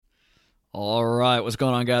All right, what's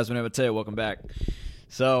going on, guys? Monero Mateo, welcome back.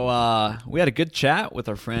 So we had a good chat with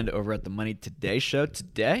our friend over at the Money Today show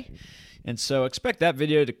today, and so expect that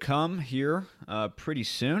video to come here pretty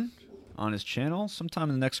soon on his channel, sometime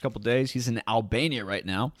in the next couple days. He's in Albania right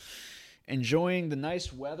now, enjoying the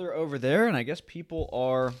nice weather over there, and I guess people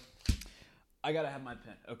are... I gotta have my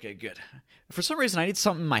pen. Okay, good. For some reason, I need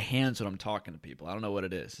something in my hands when I'm talking to people. I don't know what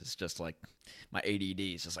it is. It's just like my ADD.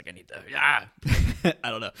 It's just like I need to,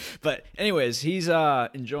 I don't know. But anyways, he's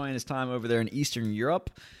enjoying his time over there in Eastern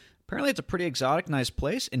Europe. Apparently, it's a pretty exotic, nice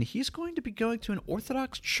place, and he's going to be going to an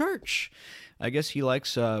Orthodox church. I guess he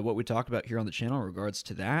likes what we talked about here on the channel in regards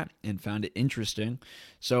to that and found it interesting.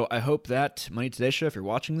 So I hope that Money Today show, if you're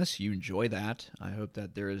watching this, you enjoy that. I hope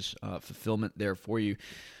that there is fulfillment there for you.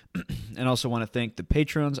 And I also want to thank the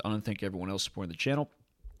patrons. I want to thank everyone else supporting the channel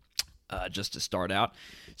just to start out.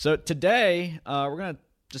 So today, we're going to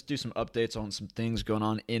just do some updates on some things going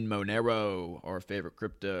on in Monero, our favorite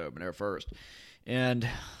crypto, Monero First. And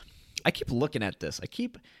I keep looking at this. I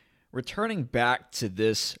keep returning back to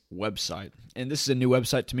this website. And this is a new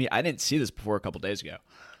website to me. I didn't see this before a couple days ago.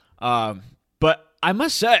 But I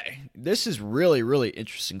must say, this is really, really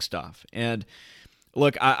interesting stuff. And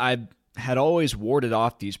look, I had always warded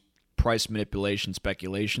off these price manipulation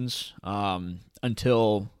speculations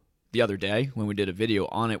until the other day when we did a video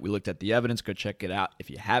on it. We looked at the evidence. Go check it out if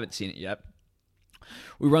you haven't seen it yet.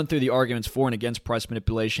 We run through the arguments for and against price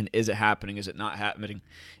manipulation. Is it happening? Is it not happening?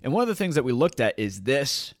 And one of the things that we looked at is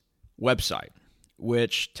this website,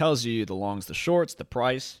 which tells you the longs, the shorts, the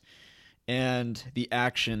price, and the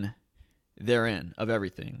action therein of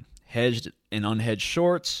everything. Hedged and unhedged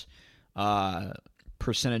shorts,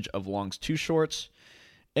 percentage of longs to shorts.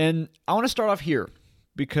 And I want to start off here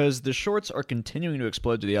because the shorts are continuing to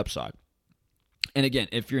explode to the upside. And again,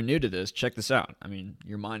 if you're new to this, check this out. I mean,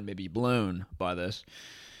 your mind may be blown by this.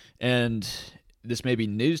 And this may be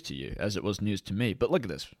news to you as it was news to me. But look at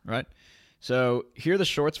this, right? So here are the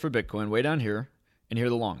shorts for Bitcoin way down here, and here are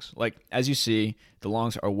the longs. Like, as you see, the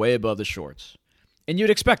longs are way above the shorts. And you'd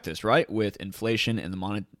expect this, right? With inflation in the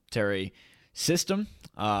monetary system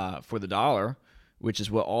for the dollar, which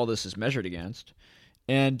is what all this is measured against,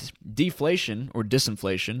 and deflation or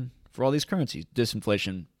disinflation for all these currencies.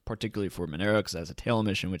 Disinflation, particularly for Monero, because it has a tail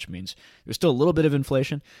emission, which means there's still a little bit of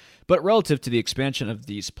inflation. But relative to the expansion of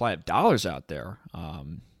the supply of dollars out there,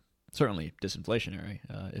 certainly disinflationary,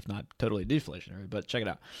 if not totally deflationary. But check it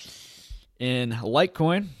out. In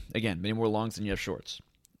Litecoin, again, many more longs than you have shorts.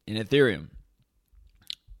 In Ethereum,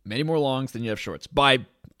 many more longs than you have shorts. By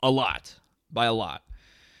a lot. By a lot.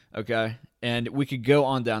 Okay? And we could go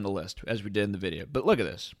on down the list as we did in the video. But look at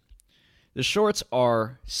this. The shorts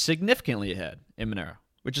are significantly ahead in Monero,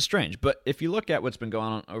 which is strange. But if you look at what's been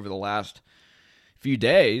going on over the last few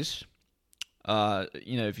days,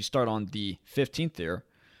 if you start on the 15th there,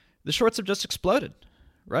 the shorts have just exploded,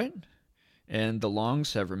 right? And the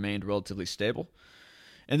longs have remained relatively stable.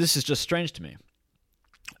 And this is just strange to me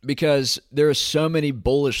because there are so many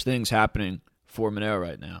bullish things happening for Monero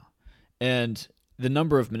right now. And the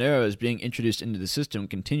number of Moneros being introduced into the system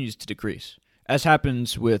continues to decrease, as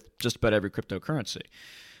happens with just about every cryptocurrency.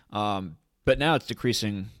 But now it's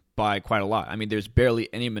decreasing by quite a lot. I mean, there's barely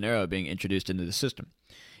any Monero being introduced into the system.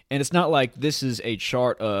 And it's not like this is a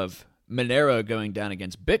chart of Monero going down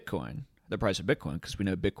against Bitcoin, the price of Bitcoin, because we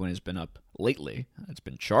know Bitcoin has been up lately. It's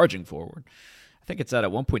been charging forward. I think it's at a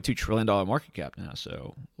 $1.2 trillion market cap now,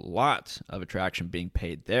 so lots of attraction being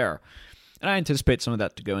paid there. And I anticipate some of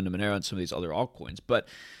that to go into Monero and some of these other altcoins. But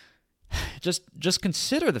just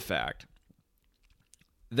consider the fact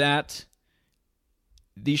that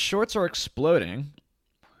these shorts are exploding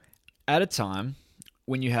at a time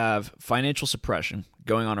when you have financial suppression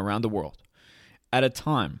going on around the world, at a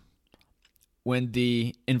time when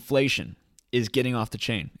the inflation is getting off the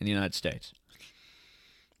chain in the United States,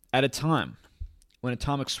 at a time when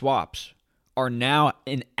atomic swaps are now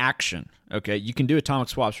in action. Okay, you can do atomic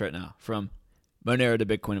swaps right now from Monero to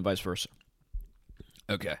Bitcoin and vice versa.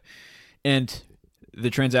 Okay, and the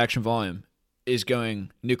transaction volume is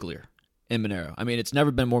going nuclear in Monero. I mean, it's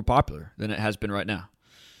never been more popular than it has been right now.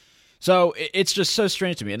 So it's just so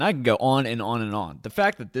strange to me, and I can go on and on and on. The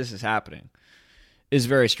fact that this is happening is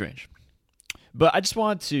very strange. But I just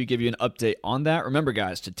wanted to give you an update on that. Remember,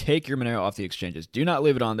 guys, to take your Monero off the exchanges. Do not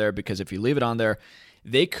leave it on there, because if you leave it on there,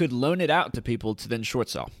 they could loan it out to people to then short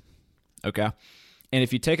sell. Okay? And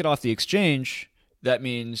if you take it off the exchange, that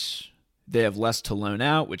means they have less to loan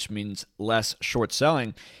out, which means less short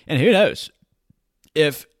selling. And who knows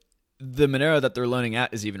if the Monero that they're loaning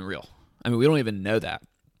out is even real. I mean, we don't even know that.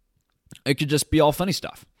 It could just be all funny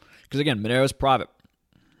stuff. Because again, Monero is private.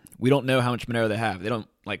 We don't know how much Monero they have. They don't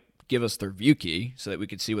give us their view key so that we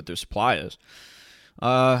could see what their supply is.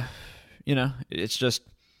 It's just,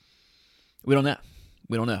 we don't know.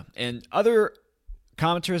 We don't know. And other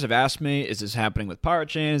commenters have asked me, is this happening with Pirate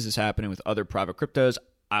Chain? Is this happening with other private cryptos?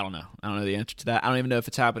 I don't know. I don't know the answer to that. I don't even know if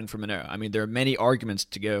it's happening for Monero. I mean, there are many arguments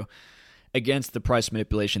to go against the price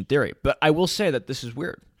manipulation theory. But I will say that this is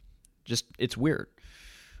weird. It's weird,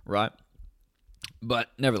 right?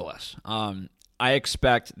 But nevertheless, I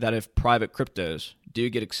expect that if private cryptos do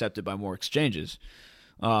get accepted by more exchanges,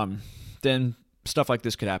 then stuff like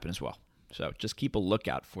this could happen as well. So just keep a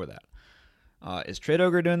lookout for that. Is Trade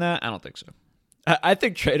Ogre doing that? I don't think so. I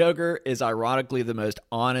think Trade Ogre is ironically the most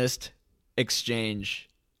honest exchange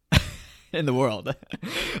in the world.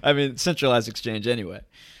 I mean, centralized exchange anyway.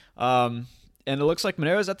 And it looks like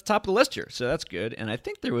Monero is at the top of the list here, so that's good. And I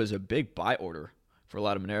think there was a big buy order for a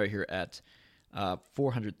lot of Monero here at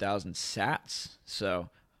 400,000 sats. So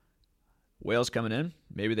whales coming in.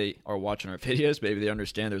 Maybe they are watching our videos. Maybe they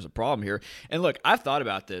understand there's a problem here. And look, I've thought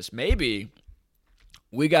about this. Maybe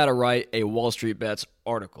we got to write a Wall Street Bets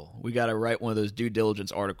article. We got to write one of those due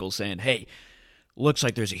diligence articles saying, hey, looks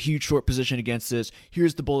like there's a huge short position against this.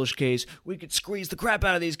 Here's the bullish case. We could squeeze the crap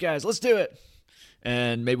out of these guys. Let's do it.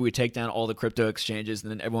 And maybe we take down all the crypto exchanges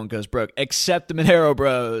and then everyone goes broke, except the Monero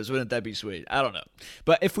bros. Wouldn't that be sweet? I don't know.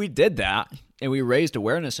 But if we did that and we raised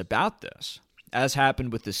awareness about this, as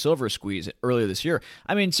happened with the silver squeeze earlier this year,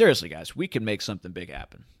 I mean, seriously, guys, we could make something big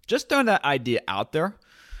happen. Just throwing that idea out there.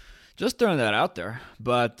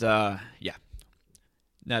 But, yeah.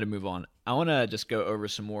 Now to move on. I want to just go over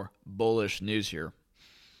some more bullish news here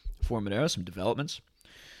for Monero, some developments.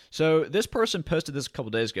 So this person posted this a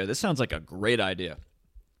couple days ago. This sounds like a great idea.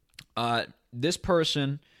 This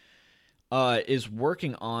person is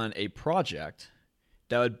working on a project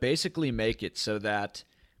that would basically make it so that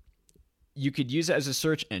you could use it as a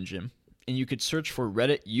search engine, and you could search for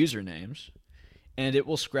Reddit usernames, and it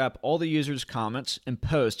will scrap all the users' comments and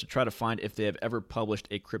posts to try to find if they have ever published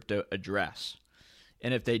a crypto address.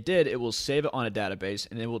 And if they did, it will save it on a database,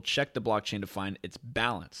 and it will check the blockchain to find its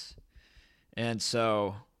balance. And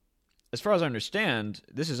so, as far as I understand,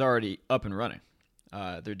 this is already up and running.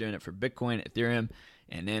 They're doing it for Bitcoin, Ethereum,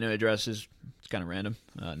 and Nano addresses. It's kind of random,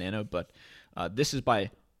 Nano, but this is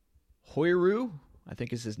by Hoiru, I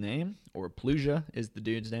think is his name, or Pluja is the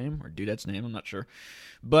dude's name, or dudette's name, I'm not sure.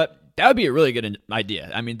 But that would be a really good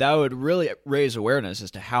idea. I mean, that would really raise awareness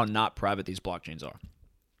as to how not private these blockchains are.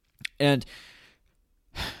 And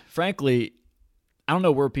frankly, I don't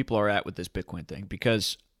know where people are at with this Bitcoin thing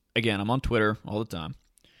because, again, I'm on Twitter all the time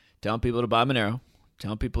telling people to buy Monero,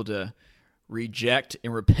 telling people to reject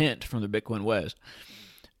and repent from the Bitcoin ways.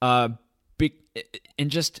 And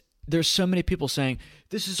just there's so many people saying,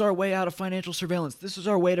 this is our way out of financial surveillance. This is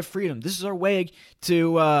our way to freedom. This is our way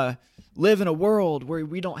to live in a world where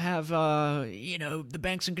we don't have, the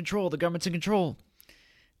banks in control, the government's in control.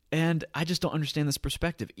 And I just don't understand this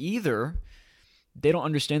perspective. Either they don't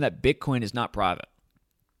understand that Bitcoin is not private.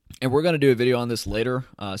 And we're going to do a video on this later.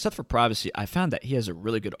 Seth for Privacy, I found that he has a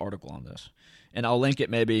really good article on this. And I'll link it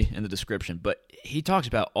maybe in the description. But he talks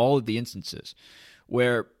about all of the instances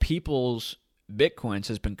where people's Bitcoins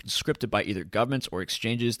has been conscripted by either governments or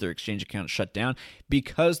exchanges, their exchange accounts shut down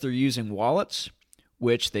because they're using wallets,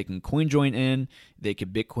 which they can coin join in, they can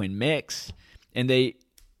Bitcoin mix, and they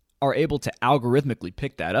are able to algorithmically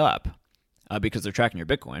pick that up because they're tracking your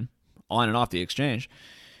Bitcoin on and off the exchange,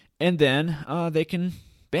 and then they can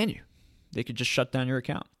ban you. They could just shut down your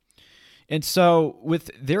account. And so with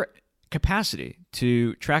their capacity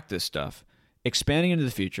to track this stuff, expanding into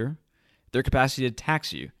the future, their capacity to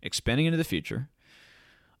tax you, expanding into the future,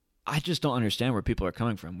 I just don't understand where people are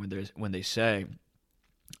coming from when they say,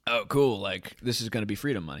 oh, cool, like this is going to be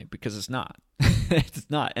freedom money, because it's not. It's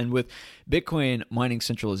not. And with Bitcoin mining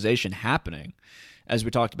centralization happening, as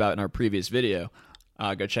we talked about in our previous video,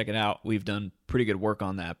 go check it out. We've done pretty good work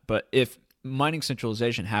on that. But if mining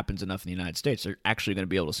centralization happens enough in the United States, they're actually going to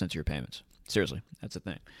be able to censor your payments. Seriously, that's the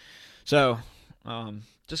thing. So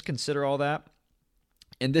just consider all that.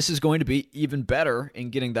 And this is going to be even better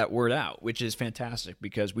in getting that word out, which is fantastic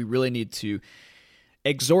because we really need to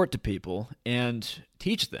exhort to people and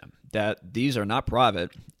teach them that these are not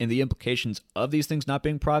private, and the implications of these things not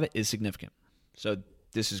being private is significant. So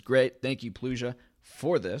this is great. Thank you, Pluja,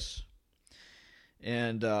 for this.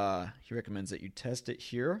 And he recommends that you test it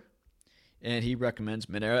here. And he recommends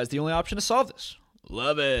Monero as the only option to solve this.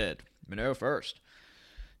 Love it. Monero first.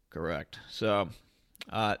 Correct. So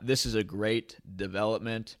this is a great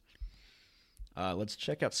development. Let's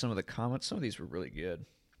check out some of the comments. Some of these were really good.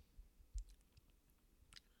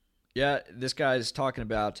 Yeah, this guy is talking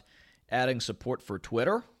about adding support for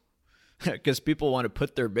Twitter. because people want to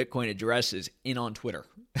put their Bitcoin addresses in on Twitter.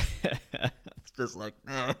 It's just like,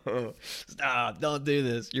 no, stop, don't do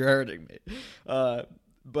this. You're hurting me.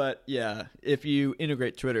 But yeah, if you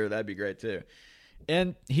integrate Twitter, that'd be great too.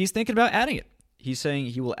 And he's thinking about adding it. He's saying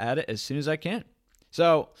he will add it as soon as I can.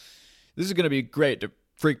 So this is going to be great to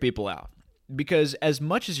freak people out, because as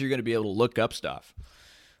much as you're going to be able to look up stuff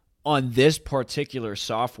on this particular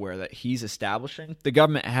software that he's establishing, the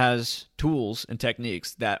government has tools and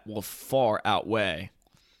techniques that will far outweigh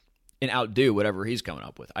and outdo whatever he's coming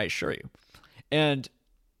up with, I assure you. And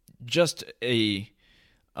just a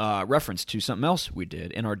reference to something else we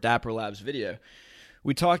did in our Dapper Labs video,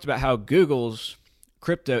 we talked about how Google's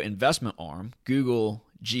crypto investment arm, Google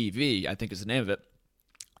GV, I think is the name of it,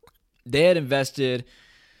 they had invested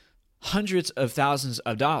hundreds of thousands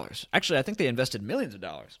of dollars. Actually, I think they invested millions of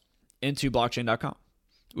dollars into blockchain.com,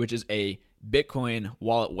 which is a Bitcoin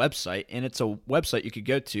wallet website. And it's a website you could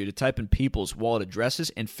go to type in people's wallet addresses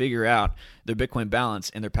and figure out their Bitcoin balance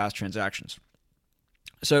and their past transactions.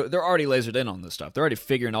 So they're already lasered in on this stuff. They're already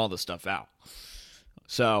figuring all this stuff out.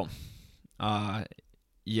 So,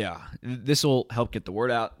 yeah, this will help get the word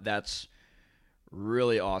out. That's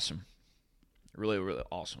really awesome. Really, really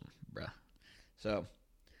awesome, bruh. So,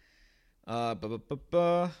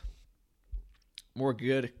 more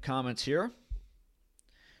good comments here.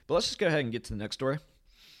 But let's just go ahead and get to the next story.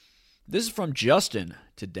 This is from Justin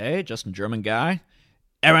today. Justin, German guy.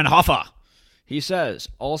 Aaron Hoffa. He says,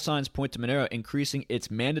 all signs point to Monero increasing its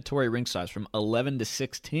mandatory ring size from 11 to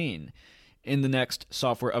 16 in the next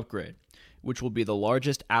software upgrade, which will be the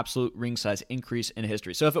largest absolute ring size increase in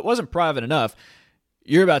history. So if it wasn't private enough,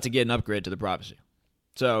 you're about to get an upgrade to the privacy.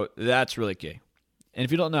 So that's really key. And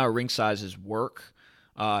if you don't know how ring sizes work,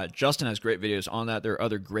 Justin has great videos on that. There are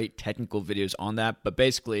other great technical videos on that. But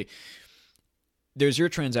basically, there's your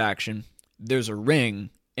transaction, there's a ring,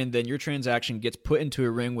 and then your transaction gets put into a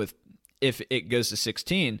ring with, if it goes to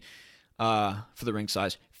 16 for the ring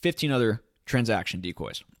size, 15 other transaction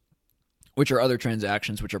decoys, which are other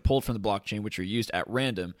transactions which are pulled from the blockchain, which are used at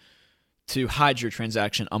random to hide your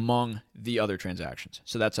transaction among the other transactions.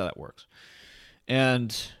 So that's how that works.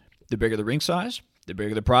 And the bigger the ring size, the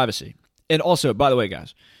bigger the privacy. And also, by the way,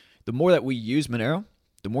 guys, the more that we use Monero,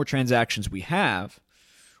 the more transactions we have,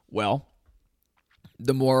 well,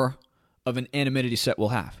 the more of an anonymity set we'll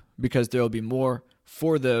have, because there will be more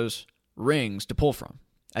for those rings to pull from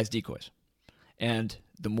as decoys. And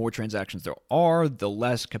the more transactions there are, the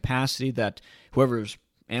less capacity that whoever's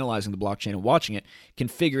analyzing the blockchain and watching it can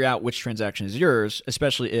figure out which transaction is yours,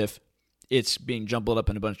 especially if it's being jumbled up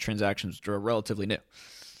in a bunch of transactions that are relatively new,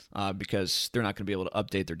 because they're not going to be able to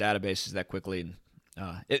update their databases that quickly.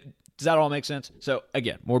 Does that all make sense? So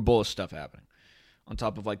again, more bullish stuff happening on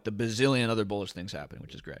top of like the bazillion other bullish things happening,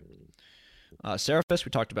 which is great. Seraphis,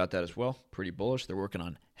 we talked about that as well. Pretty bullish. They're working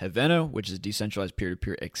on Haveno, which is a decentralized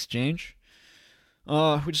peer-to-peer exchange,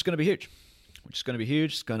 which is going to be huge. It's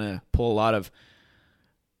going to pull a lot of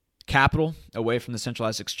capital away from the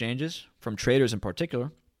centralized exchanges, from traders in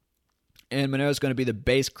particular. And Monero is going to be the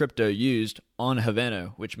base crypto used on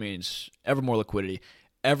Haveno, which means ever more liquidity,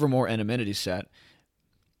 ever more anonymity set,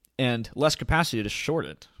 and less capacity to short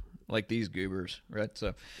it, like these goobers, right?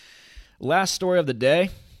 So, last story of the day.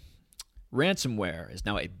 Ransomware is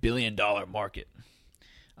now a $1 billion market.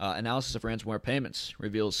 Analysis of ransomware payments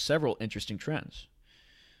reveals several interesting trends.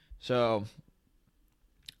 So,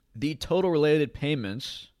 the total related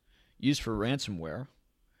payments used for ransomware.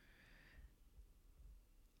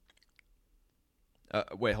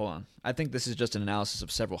 Wait, hold on. I think this is just an analysis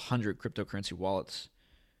of several hundred cryptocurrency wallets.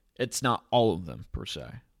 It's not all of them, per se.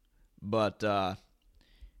 But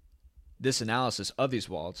this analysis of these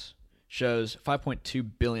wallets shows $5.2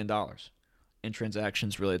 billion in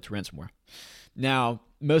transactions related to ransomware. Now,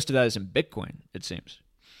 most of that is in Bitcoin, it seems.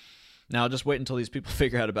 Now, just wait until these people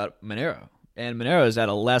figure out about Monero. And Monero is at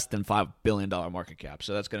a less than $5 billion market cap,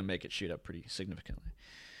 so that's going to make it shoot up pretty significantly.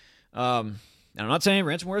 And I'm not saying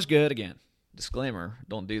ransomware is good. Again, disclaimer,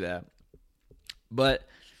 don't do that. But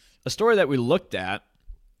a story that we looked at,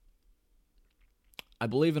 I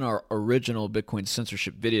believe in our original Bitcoin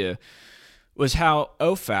censorship video, was how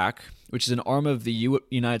OFAC, which is an arm of the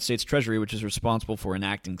United States Treasury, which is responsible for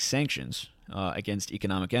enacting sanctions against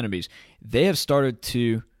economic enemies, they have started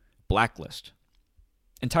to blacklist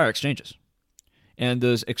entire exchanges. And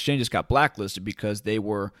those exchanges got blacklisted because they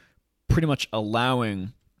were pretty much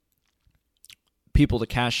allowing people to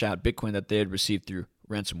cash out Bitcoin that they had received through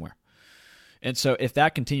ransomware. And so if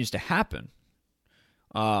that continues to happen,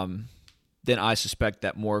 then I suspect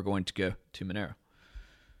that more are going to go to Monero.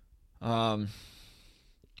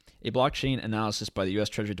 a blockchain analysis by the U.S.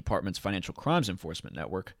 Treasury Department's Financial Crimes Enforcement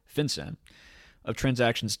Network, FinCEN, of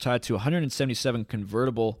transactions tied to 177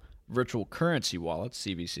 convertible virtual currency wallets,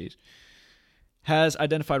 CVCs, has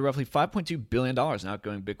identified roughly $5.2 billion in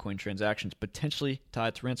outgoing Bitcoin transactions potentially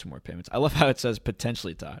tied to ransomware payments. I love how it says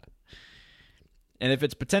potentially tied. And if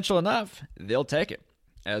it's potential enough, they'll take it,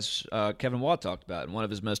 as Kevin Watt talked about in one of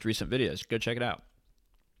his most recent videos. Go check it out.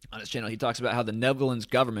 On his channel, he talks about how the Netherlands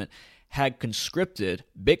government had conscripted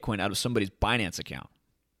Bitcoin out of somebody's Binance account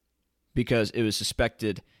because it was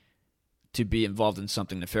suspected to be involved in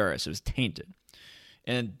something nefarious. It was tainted.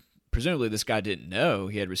 And presumably this guy didn't know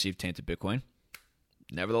he had received tainted Bitcoin.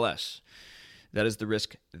 Nevertheless, that is the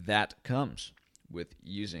risk that comes with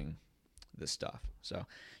using this stuff. So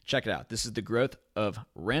check it out. This is the growth of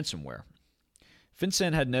ransomware.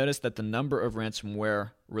 FinCEN had noticed that the number of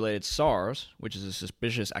ransomware-related SARS, which is a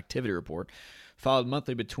suspicious activity report, filed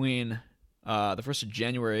monthly between the 1st of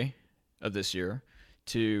January of this year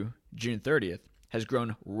to June 30th, has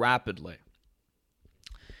grown rapidly.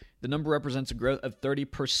 The number represents a growth of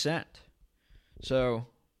 30%. So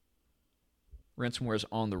ransomware is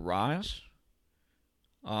on the rise,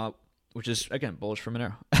 which is, again, bullish for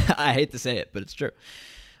Monero. I hate to say it, but it's true.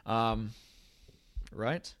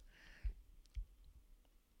 Right?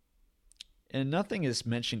 And nothing is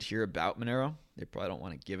mentioned here about Monero. They probably don't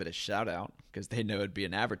want to give it a shout out because they know it'd be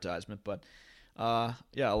an advertisement. But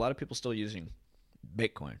yeah, a lot of people still using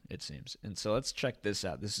Bitcoin, it seems. And so let's check this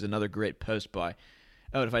out. This is another great post by,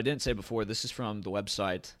 oh, if I didn't say before, this is from the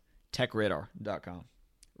website techradar.com,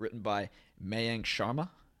 written by Mayank Sharma.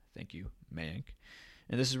 Thank you, Mayank.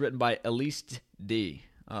 And this is written by Elise D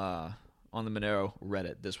on the Monero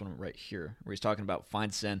Reddit, this one right here, where he's talking about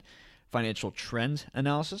FinCEN financial trend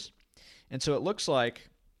analysis. And so it looks like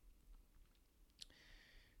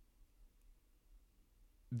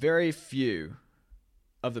very few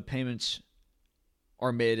of the payments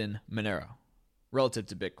are made in Monero relative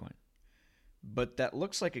to Bitcoin. But that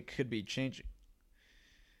looks like it could be changing.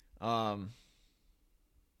 And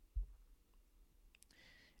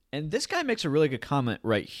this guy makes a really good comment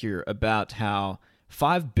right here about how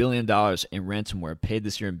 $5 billion in ransomware paid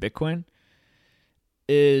this year in Bitcoin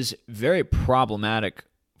is very problematic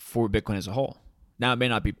for Bitcoin as a whole. Now, it may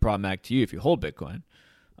not be problematic to you if you hold Bitcoin,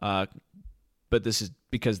 but this is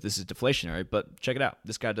because this is deflationary. But check it out.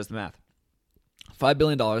 This guy does the math. $5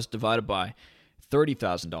 billion divided by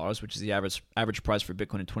 $30,000, which is the average price for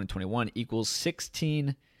Bitcoin in 2021, equals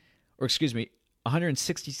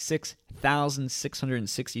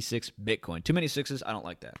 166,666 Bitcoin. Too many sixes. I don't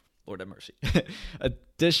like that. Lord have mercy.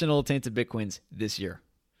 Additional tainted Bitcoins this year.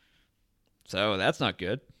 So that's not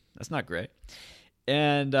good. That's not great.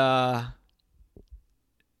 And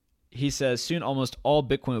he says, soon almost all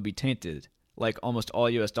Bitcoin will be tainted, like almost all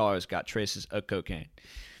US dollars got traces of cocaine.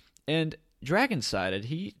 And Dragon-sided,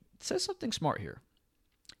 he says something smart here.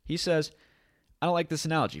 He says, I don't like this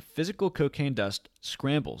analogy. Physical cocaine dust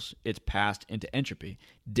scrambles its past into entropy.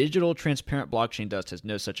 Digital transparent blockchain dust has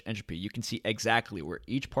no such entropy. You can see exactly where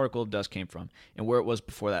each particle of dust came from and where it was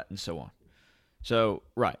before that and so on. So,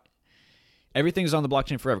 right. Everything's on the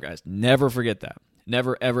blockchain forever, guys. Never forget that.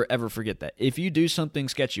 Never, ever, ever forget that. If you do something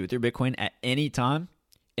sketchy with your Bitcoin at any time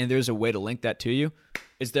and there's a way to link that to you,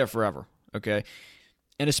 it's there forever, okay?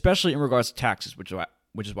 And especially in regards to taxes, which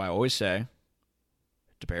is why I always say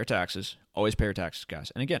to pay your taxes. Always pay your taxes,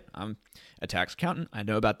 guys. And again, I'm a tax accountant. I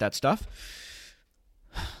know about that stuff.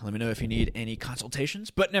 Let me know if you need any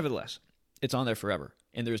consultations. But nevertheless, it's on there forever.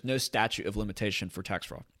 And there's no statute of limitation for tax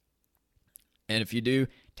fraud. And if you do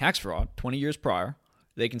tax fraud 20 years prior,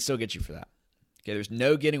 they can still get you for that. Okay, there's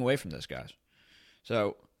no getting away from this, guys.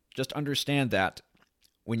 So just understand that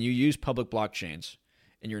when you use public blockchains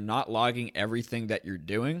and you're not logging everything that you're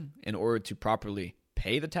doing in order to properly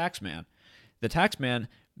pay the taxman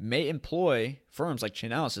may employ firms like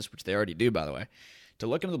Chainalysis, which they already do, by the way, to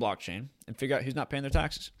look into the blockchain and figure out who's not paying their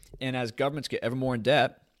taxes. And as governments get ever more in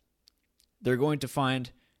debt, they're going to find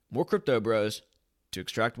more crypto bros to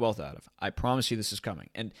extract wealth out of. I promise you this is coming.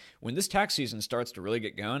 And when this tax season starts to really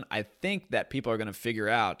get going, I think that people are going to figure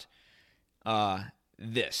out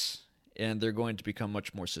this. And they're going to become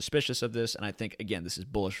much more suspicious of this. And I think, again, this is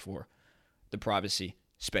bullish for the privacy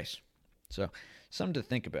space. So something to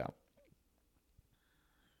think about.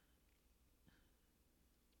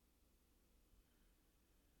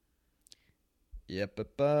 Yep,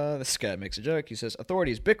 this guy makes a joke. He says,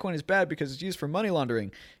 authorities, Bitcoin is bad because it's used for money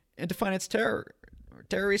laundering and to finance terror.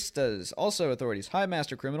 Terroristas. Also, authorities, hi,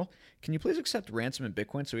 master criminal. Can you please accept ransom in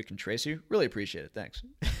Bitcoin so we can trace you? Really appreciate it. Thanks.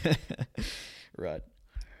 Right.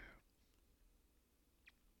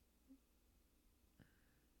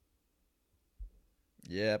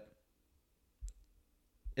 Yep.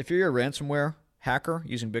 if you're a ransomware hacker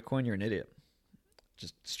using Bitcoin, you're an idiot.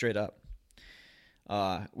 Just straight up.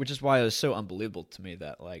 Which is why it was so unbelievable to me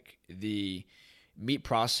that like the meat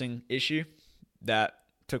processing issue that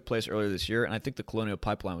took place earlier this year, and I think the Colonial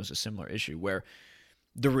Pipeline was a similar issue where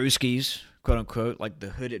the Ruskies, quote unquote, like the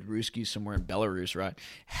hooded Ruskies somewhere in Belarus, right,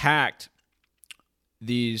 hacked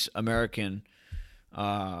these American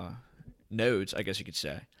nodes, I guess you could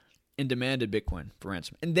say, and demanded Bitcoin for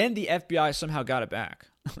ransom. And then the FBI somehow got it back.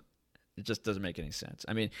 It just doesn't make any sense.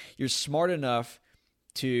 I mean, you're smart enough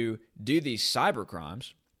to do these cyber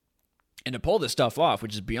crimes and to pull this stuff off,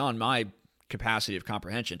 which is beyond my capacity of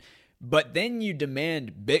comprehension. But then you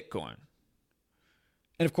demand Bitcoin.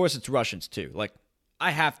 And of course, it's Russians too. Like,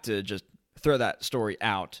 I have to just throw that story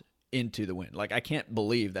out into the wind. Like, I can't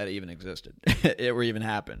believe that even existed or even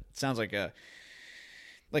happened. It sounds like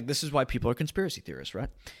this is why people are conspiracy theorists, right?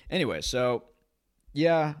 Anyway, so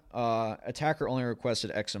yeah, attacker only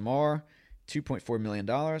requested XMR, $2.4 million.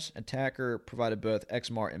 Attacker provided both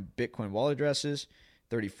XMR and Bitcoin wallet addresses,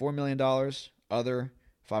 $34 million. Other,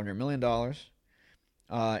 $500 million.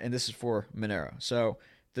 And this is for Monero. So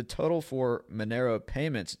the total for Monero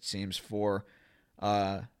payments, it seems, for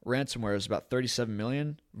ransomware is about $37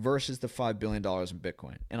 million versus the $5 billion in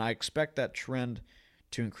Bitcoin. And I expect that trend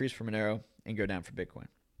to increase for Monero and go down for Bitcoin,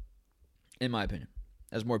 in my opinion,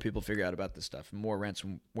 as more people figure out about this stuff and more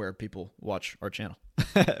ransomware people watch our channel.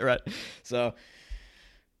 Right? So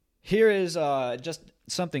here is just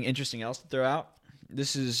something interesting else to throw out.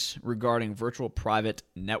 This is regarding virtual private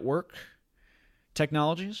network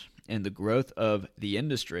technologies and the growth of the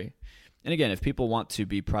industry. And again, if people want to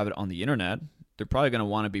be private on the internet, they're probably going to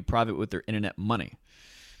want to be private with their internet money.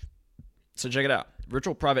 So check it out.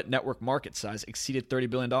 Virtual private network market size exceeded $30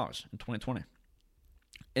 billion in 2020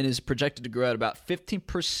 and is projected to grow at about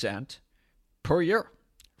 15% per year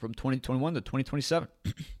from 2021 to 2027.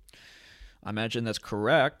 I imagine that's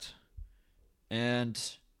correct. And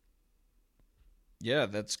yeah,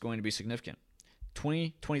 that's going to be significant.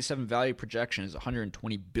 2027 value projection is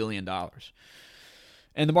 $120 billion.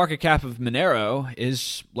 And the market cap of Monero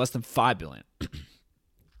is less than $5 billion.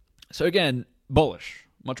 So again, bullish.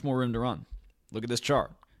 Much more room to run. Look at this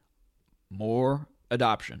chart. More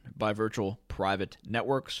adoption by virtual private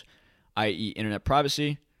networks, i.e. internet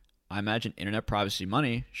privacy. I imagine internet privacy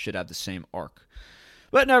money should have the same arc.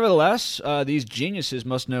 But nevertheless, these geniuses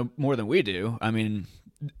must know more than we do. I mean,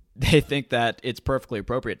 they think that it's perfectly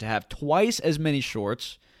appropriate to have twice as many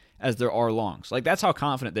shorts as there are longs. Like, that's how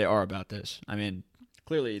confident they are about this. I mean,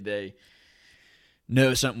 clearly they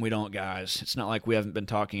know something we don't, guys. It's not like we haven't been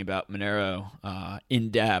talking about Monero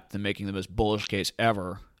in depth and making the most bullish case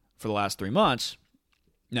ever for the last 3 months.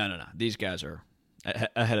 No. These guys are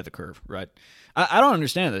ahead of the curve, right? I don't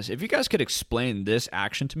understand this. If you guys could explain this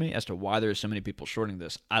action to me as to why there's so many people shorting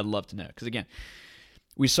this, I'd love to know. Because again,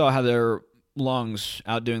 we saw how they're longs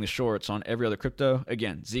outdoing the shorts on every other crypto.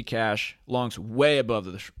 Again, Zcash, longs way above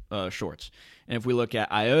the shorts. And if we look at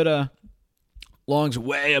IOTA, longs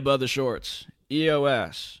way above the shorts.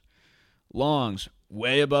 EOS, longs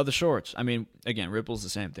way above the shorts. I mean, again, Ripple's the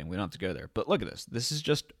same thing. We don't have to go there. But look at this. This is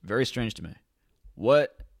just very strange to me.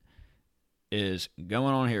 What is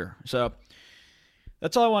going on here? So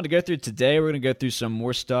that's all I wanted to go through today. We're going to go through some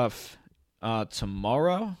more stuff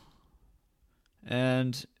tomorrow.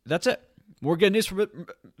 And that's it. More good news for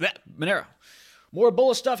Monero. More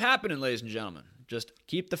bullish stuff happening, ladies and gentlemen. Just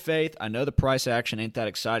keep the faith. I know the price action ain't that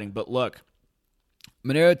exciting, but look,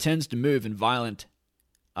 Monero tends to move in violent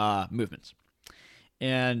movements.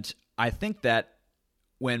 And I think that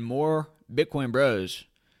when more Bitcoin bros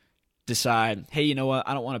decide, hey, you know what,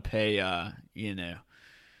 I don't want to pay,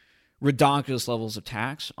 redonkulous levels of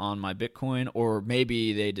tax on my Bitcoin, or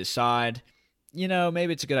maybe they decide,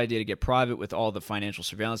 maybe it's a good idea to get private with all the financial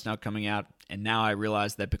surveillance now coming out, and now I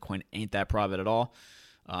realize that Bitcoin ain't that private at all.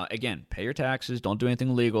 Again, pay your taxes, don't do anything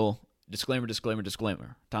illegal, disclaimer,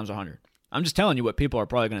 times 100. I'm just telling you what people are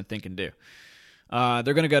probably going to think and do.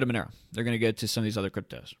 They're going to go to Monero. They're going to go to some of these other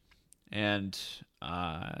cryptos. And,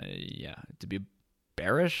 to be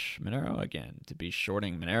bearish Monero, again, to be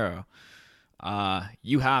shorting Monero,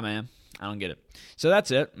 man. I don't get it. So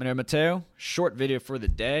that's it. Monero Mateo, short video for the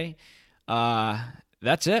day.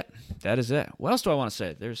 That's it. That is it. What else do I want to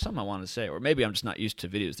say? There's something I wanted to say, or maybe I'm just not used to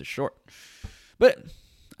videos this short. But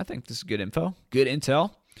I think this is good info, good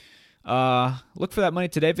intel. Look for that Money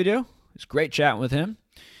Today video. It's great chatting with him.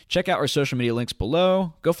 Check out our social media links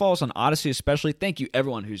below. Go follow us on Odyssey especially. Thank you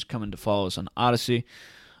everyone who's coming to follow us on Odyssey.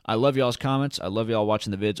 I love y'all's comments. I love y'all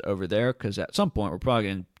watching the vids over there because at some point we're probably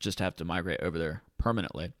going to just have to migrate over there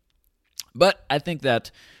permanently. But I think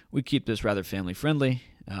that we keep this rather family-friendly.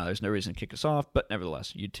 There's no reason to kick us off, but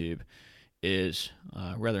nevertheless, YouTube is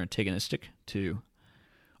rather antagonistic to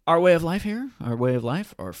our way of life here,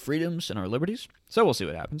 our freedoms and our liberties. So we'll see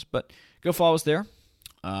what happens, but go follow us there.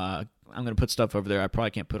 I'm going to put stuff over there I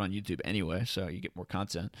probably can't put on YouTube anyway, so you get more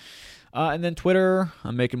content. And then Twitter,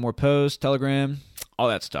 I'm making more posts, Telegram, all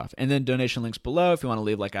that stuff. And then donation links below if you want to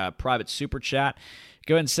leave like a private super chat.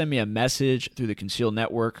 Go ahead and send me a message through the Concealed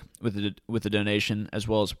Network with the donation, as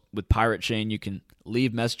well as with Pirate Chain. You can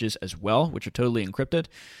leave messages as well, which are totally encrypted.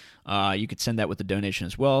 You could send that with the donation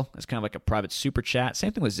as well. It's kind of like a private super chat.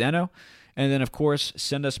 Same thing with Zeno. And then, of course,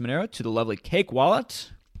 send us Monero to the lovely Cake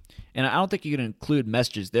Wallet. And I don't think you can include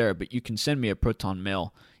messages there, but you can send me a Proton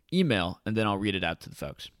Mail email, and then I'll read it out to the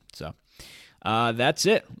folks. So that's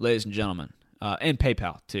it, ladies and gentlemen. And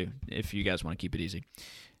PayPal, too, if you guys want to keep it easy.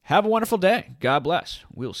 Have a wonderful day. God bless.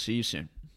 We'll see you soon.